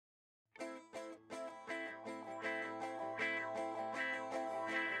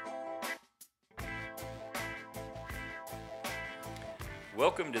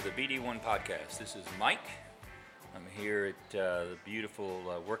Welcome to the BD1 podcast. This is Mike. I'm here at the beautiful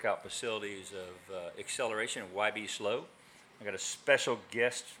workout facilities of Acceleration at YB Slow. I got a special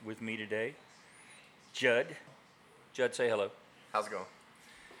guest with me today, Judd. Judd, say hello. How's it going?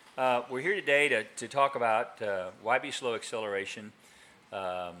 We're here today to talk about YB Slow Acceleration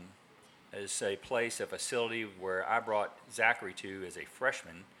as a place, a facility where I brought Zachary to as a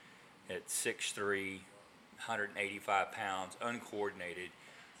freshman at 6'3", 185 pounds, uncoordinated.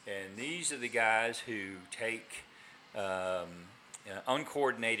 And these are the guys who take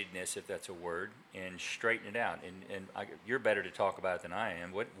uncoordinatedness, if that's a word, and straighten it out. And you're better to talk about it than I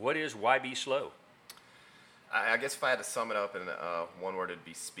am. What is YB Slow? I guess if I had to sum it up in one word, it'd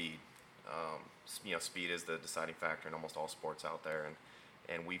be speed. Speed is the deciding factor in almost all sports out there,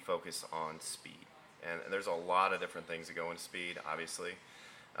 and we focus on speed. And there's a lot of different things that go into speed, obviously.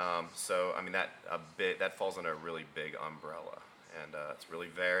 That falls under a really big umbrella, and it's really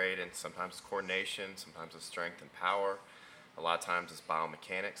varied. And sometimes it's coordination, sometimes it's strength and power. A lot of times it's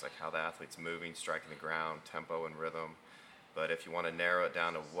biomechanics, like how the athlete's moving, striking the ground, tempo and rhythm. But if you want to narrow it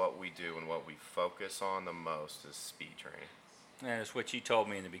down to what we do and what we focus on the most is speed training. And that's what you told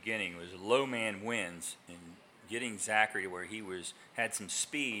me in the beginning, was low man wins, and getting Zachary where he had some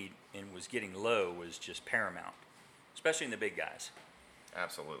speed and was getting low was just paramount, especially in the big guys.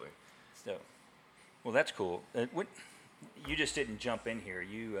 Absolutely. So, well, that's cool. You just didn't jump in here.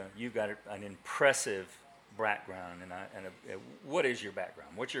 You've got an impressive background, what is your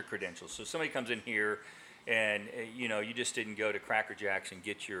background? What's your credentials? So somebody comes in here, and you just didn't go to Cracker Jacks and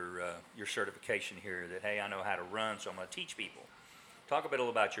get your certification here. That hey, I know how to run, so I'm going to teach people. Talk a bit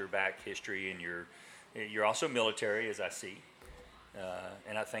about your back history, and you're also military, as I see,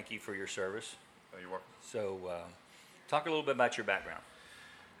 and I thank you for your service. Oh, you're welcome. So, talk a little bit about your background.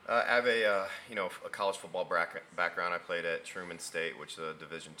 I have a college football background. I played at Truman State, which is a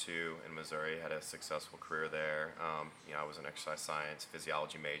Division II in Missouri. Had a successful career there. I was an exercise science,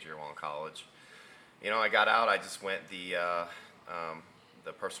 physiology major while in college. I got out. I just went the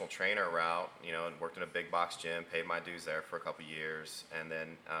personal trainer route. And worked in a big box gym. Paid my dues there for a couple years, and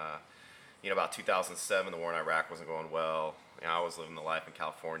then about 2007, the war in Iraq wasn't going well. I was living the life in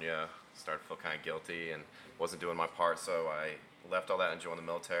California. Started to feel kind of guilty and wasn't doing my part, so I left all that and joined the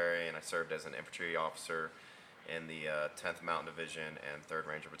military, and I served as an infantry officer in the 10th Mountain Division and 3rd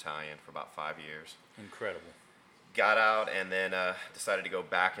Ranger Battalion for about 5 years. Incredible. Got out and then decided to go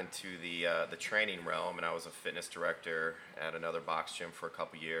back into the training realm, and I was a fitness director at another box gym for a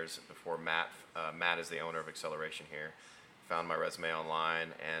couple years before Matt is the owner of Acceleration here. Found my resume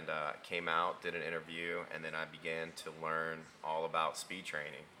online and came out, did an interview, and then I began to learn all about speed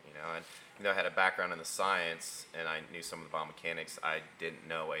training. And I had a background in the science and I knew some of the biomechanics. I didn't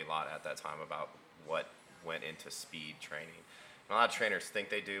know a lot at that time about what went into speed training. And a lot of trainers think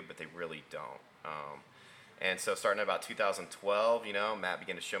they do, but they really don't. And so starting in about 2012, Matt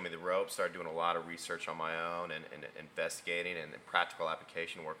began to show me the ropes, started doing a lot of research on my own and investigating and practical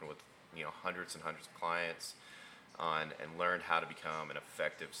application, working with hundreds and hundreds of clients and learned how to become an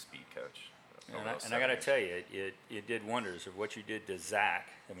effective speed coach. And I got to tell you, it did wonders of what you did to Zach.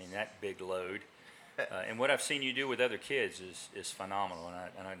 I mean, that big load. And what I've seen you do with other kids is phenomenal.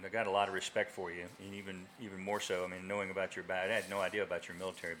 And I got a lot of respect for you, and even more so. I mean, knowing about your I had no idea about your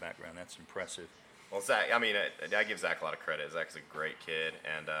military background. That's impressive. Well, Zach, I give Zach a lot of credit. Zach's a great kid,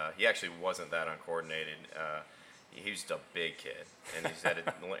 and he actually wasn't that uncoordinated. He was just a big kid, and he's had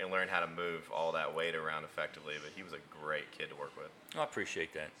to learn how to move all that weight around effectively, but he was a great kid to work with. I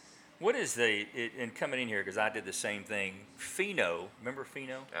appreciate that. What is and coming in here, because I did the same thing, Fino, remember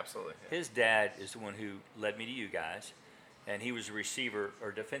Fino? Absolutely. Yeah. His dad is the one who led me to you guys, and he was a receiver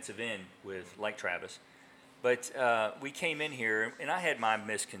or defensive end with Lake Travis. But we came in here, and I had my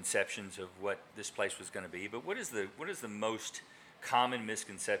misconceptions of what this place was going to be, but what is the most common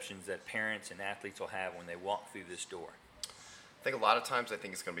misconceptions that parents and athletes will have when they walk through this door? I think a lot of times I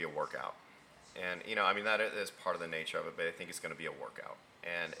think it's going to be a workout. And, that is part of the nature of it, but I think it's going to be a workout.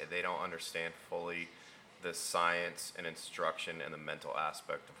 And they don't understand fully the science and instruction and the mental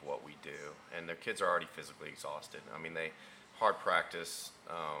aspect of what we do. And their kids are already physically exhausted. They hard practice,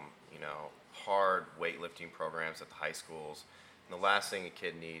 hard weightlifting programs at the high schools. And the last thing a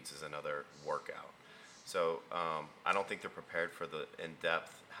kid needs is another workout. So I don't think they're prepared for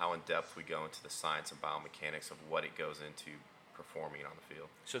how in-depth we go into the science and biomechanics of what it goes into performing on the field.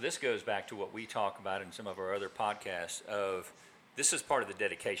 So this goes back to what we talk about in some of our other podcasts of this is part of the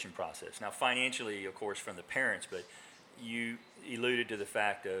dedication process. Now, financially, of course, from the parents, but you alluded to the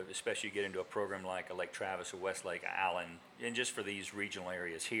fact of, especially you get into a program like a Lake Travis or Westlake, Allen, and just for these regional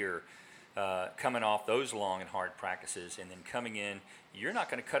areas here, coming off those long and hard practices, and then coming in, you're not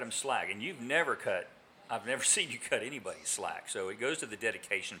going to cut them slack, and I've never seen you cut anybody slack. So it goes to the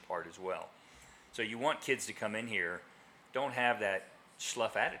dedication part as well. So you want kids to come in here, don't have that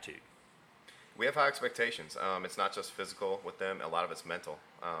slough attitude. We have high expectations. It's not just physical with them. A lot of it's mental.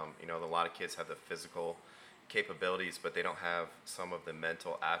 A lot of kids have the physical capabilities, but they don't have some of the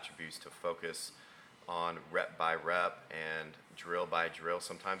mental attributes to focus on rep by rep and drill by drill.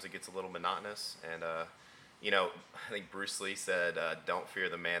 Sometimes it gets a little monotonous. And, I think Bruce Lee said, don't fear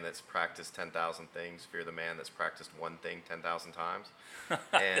the man that's practiced 10,000 things. Fear the man that's practiced one thing 10,000 times. And,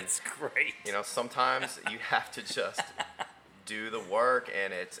 That's great. Sometimes you have to just do the work,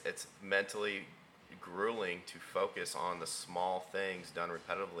 and it's mentally grueling to focus on the small things done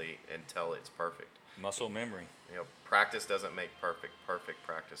repetitively until it's perfect. Muscle memory. Practice doesn't make perfect. Perfect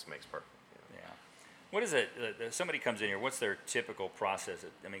practice makes perfect. Yeah. What is it? Somebody comes in here. What's their typical process?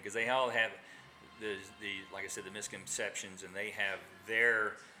 I mean, because they all have the like I said, the misconceptions, and they have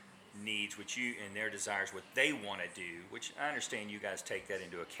their needs, and their desires, what they want to do. Which I understand you guys take that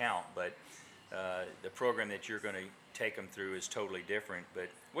into account, but the program that you're going to take them through is totally different. But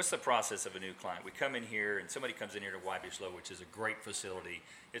what's the process of a new client? We come in here, and somebody comes in here to YBSLO, which is a great facility.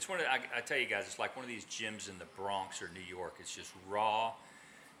 It's I tell you guys, it's like one of these gyms in the Bronx or New York. It's just raw,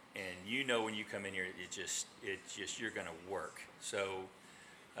 and when you come in here, it's just you're going to work. So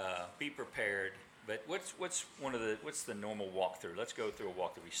be prepared. But what's the normal walkthrough? Let's go through a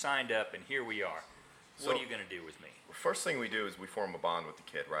walkthrough. We signed up, and here we are. What are you going to do with me? First thing we do is we form a bond with the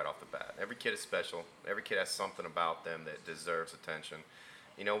kid right off the bat. Every kid is special. Every kid has something about them that deserves attention.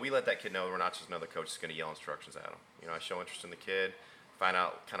 We let that kid know we're not just another coach that's going to yell instructions at him. I show interest in the kid, find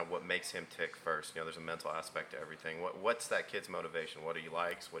out kind of what makes him tick first. There's a mental aspect to everything. What's that kid's motivation? What he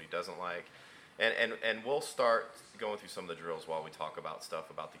likes, what he doesn't like. And we'll start going through some of the drills while we talk about stuff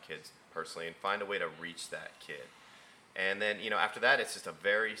about the kids personally and find a way to reach that kid. And then, after that, it's just a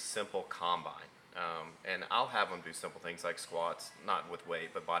very simple combine. And I'll have them do simple things like squats, not with weight,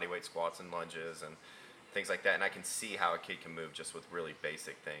 but body weight squats and lunges and things like that. And I can see how a kid can move just with really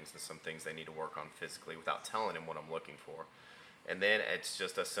basic things and some things they need to work on physically without telling him what I'm looking for. And then it's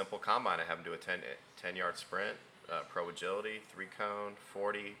just a simple combine. I have them do a 10-yard sprint, pro agility, 3-cone,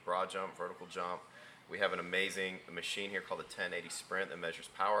 40, broad jump, vertical jump. We have an amazing machine here called the 1080 Sprint that measures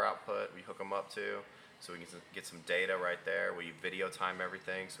power output. We hook them up to, so we can get some data right there. We video time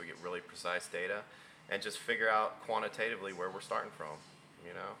everything, so we get really precise data, and just figure out quantitatively where we're starting from.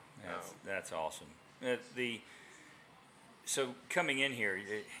 That's awesome. So coming in here,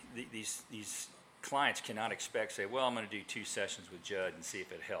 these clients cannot expect, say, well, I'm going to do 2 sessions with Judd and see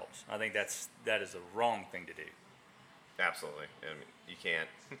if it helps. I think that is a wrong thing to do. Absolutely. I mean,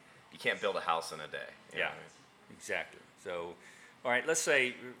 you can't build a house in a day. Yeah, exactly. So, all right, let's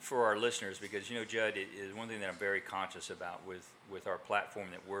say for our listeners, because Judd, is one thing that I'm very conscious about with our platform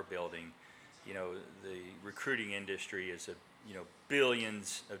that we're building. The recruiting industry is a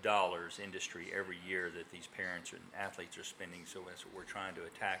billions of dollars industry every year that these parents and athletes are spending. So that's what we're trying to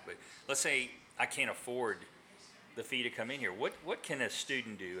attack. But let's say I can't afford the fee to come in here. What can a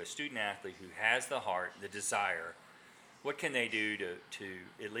student do? A student athlete who has the heart, the desire. What can they do to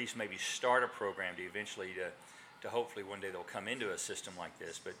at least maybe start a program to eventually to hopefully one day they'll come into a system like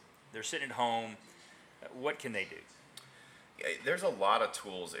this? But they're sitting at home. What can they do? There's a lot of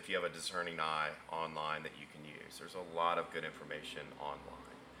tools if you have a discerning eye online that you can use. There's a lot of good information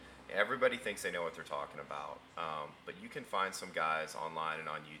online. Everybody thinks they know what they're talking about, but you can find some guys online and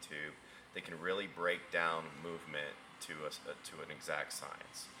on YouTube that can really break down movement to an exact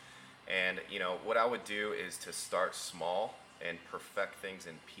science. And what I would do is to start small and perfect things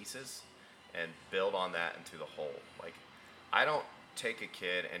in pieces and build on that into the whole. Like, I don't take a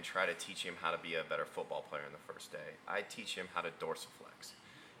kid and try to teach him how to be a better football player in the first day. I teach him how to dorsiflex,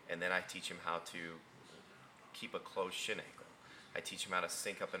 and then I teach him how to keep a closed shin ankle. I teach him how to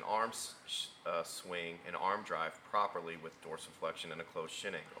sync up an arm swing, an arm drive properly with dorsiflexion and a closed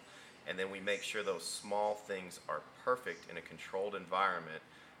shin ankle. And then we make sure those small things are perfect in a controlled environment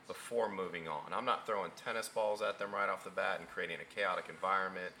before moving on. I'm not throwing tennis balls at them right off the bat and creating a chaotic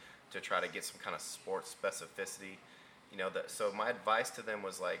environment to try to get some kind of sports specificity. So my advice to them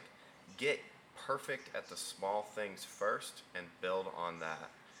was like, get perfect at the small things first and build on that.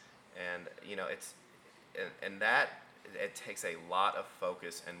 And it takes a lot of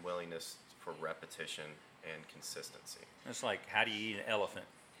focus and willingness for repetition and consistency. It's like, how do you eat an elephant?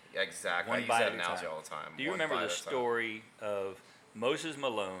 Exactly. One I use bite that at a analogy time. all the time. Do you remember the story of Moses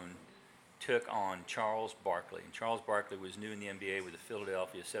Malone took on Charles Barkley? And Charles Barkley was new in the NBA with the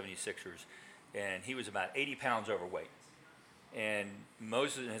Philadelphia 76ers, and he was about 80 pounds overweight. And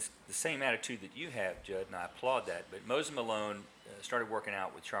Moses has the same attitude that you have, Judd, and I applaud that. But Moses Malone started working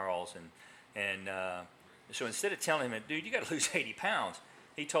out with Charles, and so instead of telling him, dude, you got to lose 80 pounds,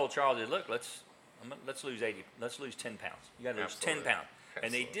 he told Charles, look, let's lose 10 pounds. You got to lose 10 pounds.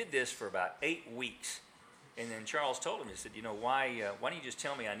 And they did this for about 8 weeks. And then Charles told him, he said, why don't you just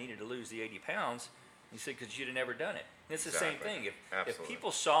tell me I needed to lose the 80 pounds? He said, because you'd have never done it. And it's the same thing. If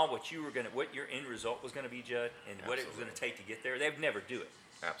people saw what your end result was going to be, Judd, and what it was going to take to get there, they'd never do it.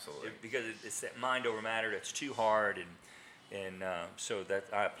 Absolutely. Because it's that mind over matter that's too hard, and so that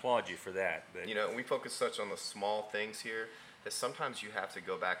I applaud you for that. But we focus such on the small things here that sometimes you have to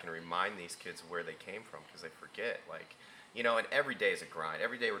go back and remind these kids where they came from because they forget. And every day is a grind.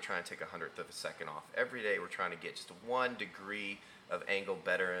 Every day we're trying to take 100th of a second off. Every day we're trying to get just 1 degree of angle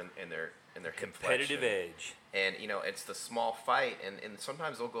better in their competitive edge. And it's the small fight, and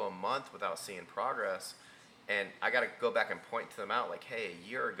sometimes they'll go a month without seeing progress. And I got to go back and point to them out like, hey, a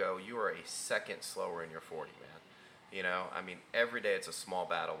year ago you were a second slower in your 40, man. Every day it's a small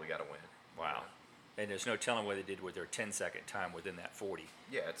battle we got to win. Wow. And there's no telling what they did with their 10-second time within that 40.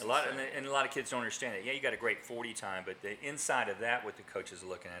 Yeah, it's a lot, and a lot of kids don't understand it. Yeah, you got a great 40 time, but the inside of that, what the coaches are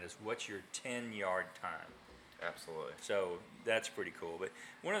looking at is what's your 10-yard time. Absolutely. So that's pretty cool. But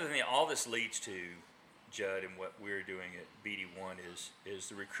one of the things all this leads to, Judd, and what we're doing at BD1 is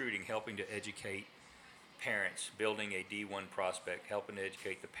the recruiting, helping to educate parents, building a D1 prospect, helping to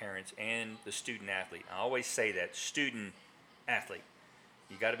educate the parents and the student athlete. I always say that, student athlete.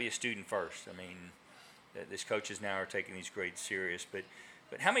 You got to be a student first. These coaches now are taking these grades serious. But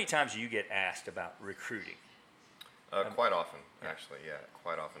how many times do you get asked about recruiting? Quite often, actually. Yeah,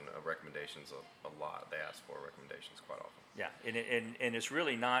 quite often. Recommendations a lot. They ask for recommendations quite often. Yeah, and it's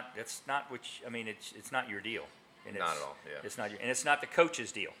really not. It's not it's not your deal. And not at all. Yeah. It's not and it's not the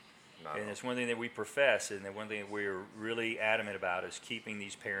coach's deal. Not and it's one thing that we profess, and the one thing that we're really adamant about is keeping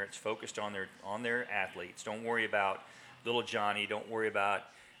these parents focused on their athletes. Don't worry about little Johnny. Don't worry about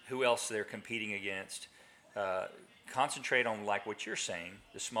who else they're competing against. Concentrate on, like what you're saying,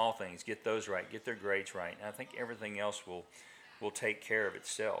 the small things. Get those right. Get their grades right. And I think everything else will take care of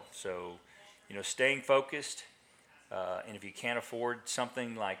itself. So, staying focused. And if you can't afford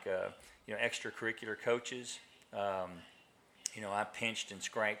something like extracurricular coaches, I pinched and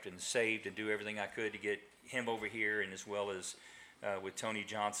scraped and saved and do everything I could to get him over here, and as well as with Tony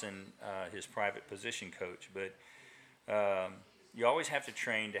Johnson, his private position coach. But you always have to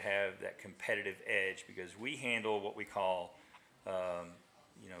train to have that competitive edge, because we handle what we call,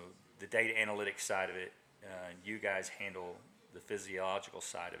 the data analytics side of it. You guys handle the physiological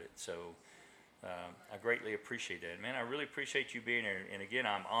side of it. So I greatly appreciate that. Man, I really appreciate you being here. And again,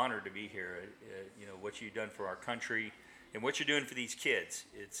 I'm honored to be here. What you've done for our country and what you're doing for these kids.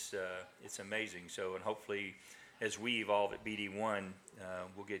 It's amazing. So, and hopefully, as we evolve at BD1,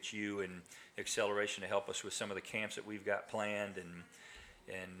 we'll get you and Acceleration to help us with some of the camps that we've got planned.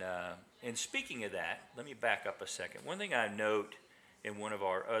 And speaking of that, let me back up a second. One thing I note in one of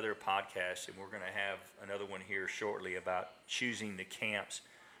our other podcasts, and we're going to have another one here shortly about choosing the camps,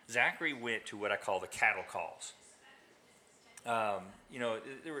 Zachary went to what I call the cattle calls.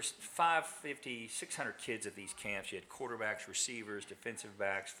 There was 550, 600 kids at these camps. You had quarterbacks, receivers, defensive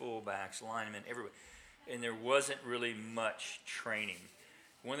backs, fullbacks, linemen, everybody. And there wasn't really much training.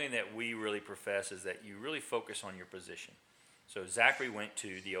 One thing that we really profess is that you really focus on your position. So Zachary went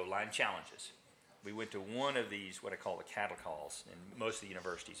to the O-line challenges. We went to one of these, what I call the cattle calls, and most of the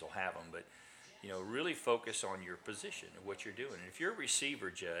universities will have them, but really focus on your position and what you're doing. And if you're a receiver,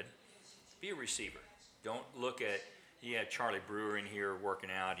 Judd, be a receiver. Don't look at, Charlie Brewer in here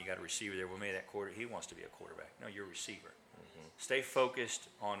working out, you got a receiver there, well, maybe that he wants to be a quarterback. No, you're a receiver. Mm-hmm. Stay focused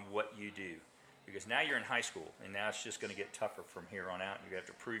on what you do, because now you're in high school, and now it's just going to get tougher from here on out, and you have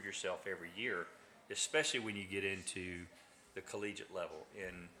to prove yourself every year, especially when you get into the collegiate level.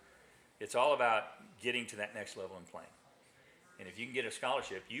 And it's all about getting to that next level and playing. And if you can get a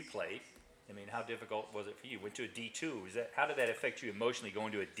scholarship, you played. How difficult was it for you? Went to a D2. How did that affect you emotionally,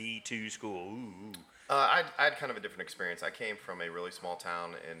 going to a D2 school? Ooh. I had kind of a different experience. I came from a really small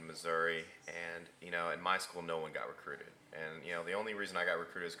town in Missouri, and in my school, no one got recruited. And the only reason I got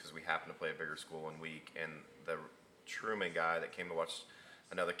recruited is because we happened to play a bigger school one week, and the Truman guy that came to watch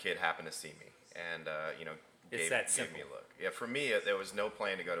another kid happened to see me, and gave me a look. Yeah, for me, there was no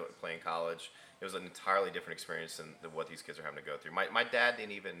plan to go to play in college. It was an entirely different experience than what these kids are having to go through. My dad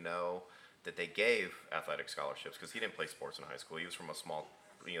didn't even know that they gave athletic scholarships, because he didn't play sports in high school. He was from a small,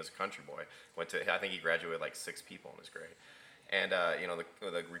 as a country boy. I think he graduated like 6 people in his grade. And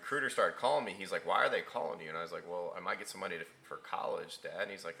the recruiter started calling me. He's like, "Why are they calling you?" And I was like, "Well, I might get some money for college, Dad."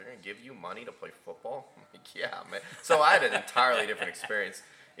 And he's like, "They're gonna give you money to play football?" I'm like, "Yeah, man." So I had an entirely different experience,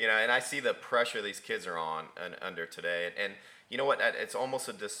 and I see the pressure these kids are on and under today. And you know what? It's almost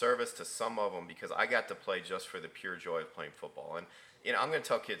a disservice to some of them because I got to play just for the pure joy of playing football. And I'm gonna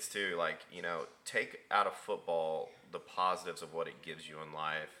tell kids too, like, take out of football the positives of what it gives you in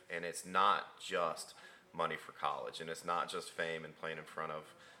life, and it's not just money for college, and it's not just fame and playing in front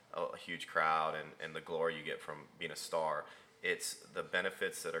of a huge crowd and the glory you get from being a star. It's the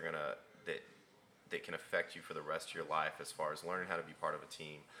benefits that can affect you for the rest of your life, as far as learning how to be part of a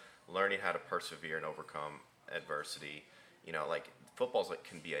team, learning how to persevere and overcome adversity. Like football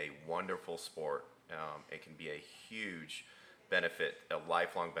can be a wonderful sport. It can be a huge benefit, a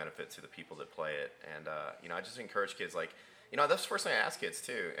lifelong benefit to the people that play it. And I just encourage kids, like, that's the first thing I ask kids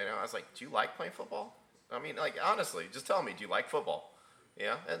too. And I was like, "Do you like playing football?" I mean, like, honestly, just tell me, do you like football?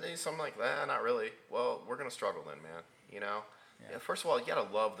 Yeah, and then some like, not really. Well, we're gonna struggle then, man. Yeah, first of all, you gotta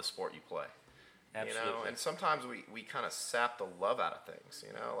love the sport you play. Absolutely. And sometimes we kind of sap the love out of things.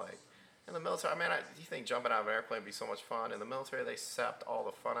 Like in the military. Man, do you think jumping out of an airplane would be so much fun? In the military, they sapped all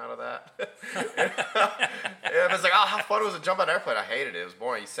the fun out of that. It's like, oh, how fun was it jump out of an airplane? I hated it. It was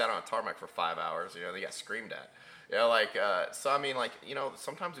boring. You sat on a tarmac for 5 hours. They got screamed at. So I mean, like,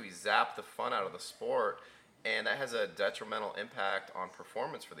 sometimes we zap the fun out of the sport, and that has a detrimental impact on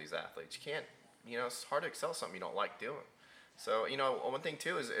performance for these athletes. You can't, it's hard to excel something you don't like doing. So, one thing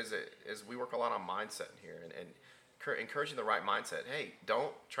too is we work a lot on mindset here and encouraging the right mindset. Hey,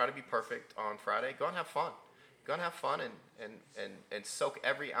 don't try to be perfect on Friday. Go and have fun. Go and have fun and soak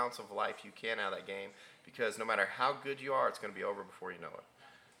every ounce of life you can out of that game, because no matter how good you are, it's going to be over before you know it.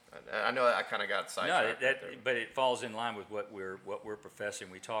 I know I kind of got sidetracked. No, but it falls in line with what we're professing.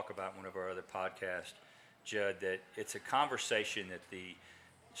 We talk about in one of our other podcasts, Judd, that it's a conversation that the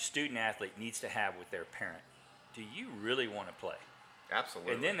student athlete needs to have with their parent. Do you really want to play?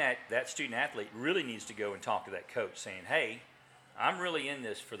 Absolutely. And then that student athlete really needs to go and talk to that coach, saying, "Hey, I'm really in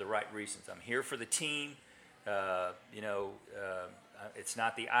this for the right reasons. I'm here for the team. It's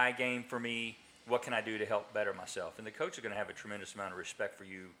not the eye game for me. What can I do to help better myself?" And the coach is going to have a tremendous amount of respect for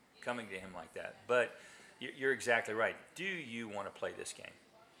you coming to him like that. But you're exactly right. Do you want to play this game?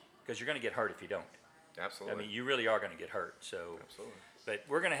 Because you're going to get hurt if you don't. Absolutely. I mean, you really are going to get hurt. So, absolutely. But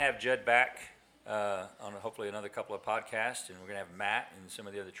we're going to have Judd back on hopefully another couple of podcasts, and we're going to have Matt and some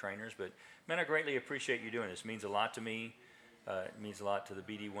of the other trainers. But, man, I greatly appreciate you doing this. It means a lot to me. It means a lot to the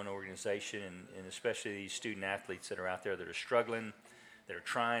BD1 organization, and especially these student athletes that are out there that are struggling, that are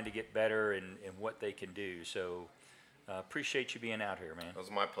trying to get better in what they can do. So appreciate you being out here, man. It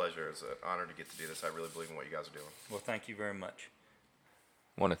was my pleasure. It's an honor to get to do this. I really believe in what you guys are doing. Well, thank you very much.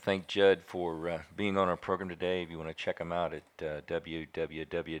 I want to thank Judd for being on our program today. If you want to check him out at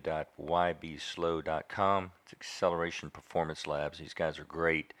www.ybslow.com. It's Acceleration Performance Labs. These guys are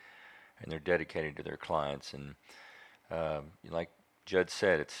great, and they're dedicated to their clients. And like Judd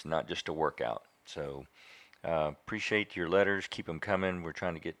said, it's not just a workout. So appreciate your letters. Keep them coming. We're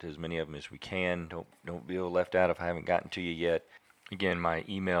trying to get to as many of them as we can. Don't feel left out if I haven't gotten to you yet. Again, my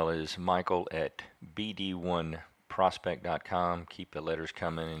email is michael@bd1prospect.com. Keep the letters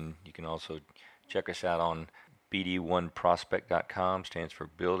coming, and you can also check us out on bd1prospect.com. Stands for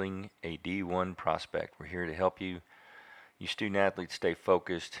Building a D1 Prospect. We're here to help you. You student athletes, stay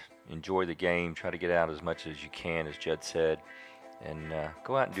focused, enjoy the game, try to get out as much as you can, as Judd said, and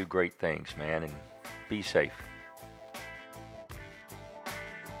go out and do great things, man, and be safe.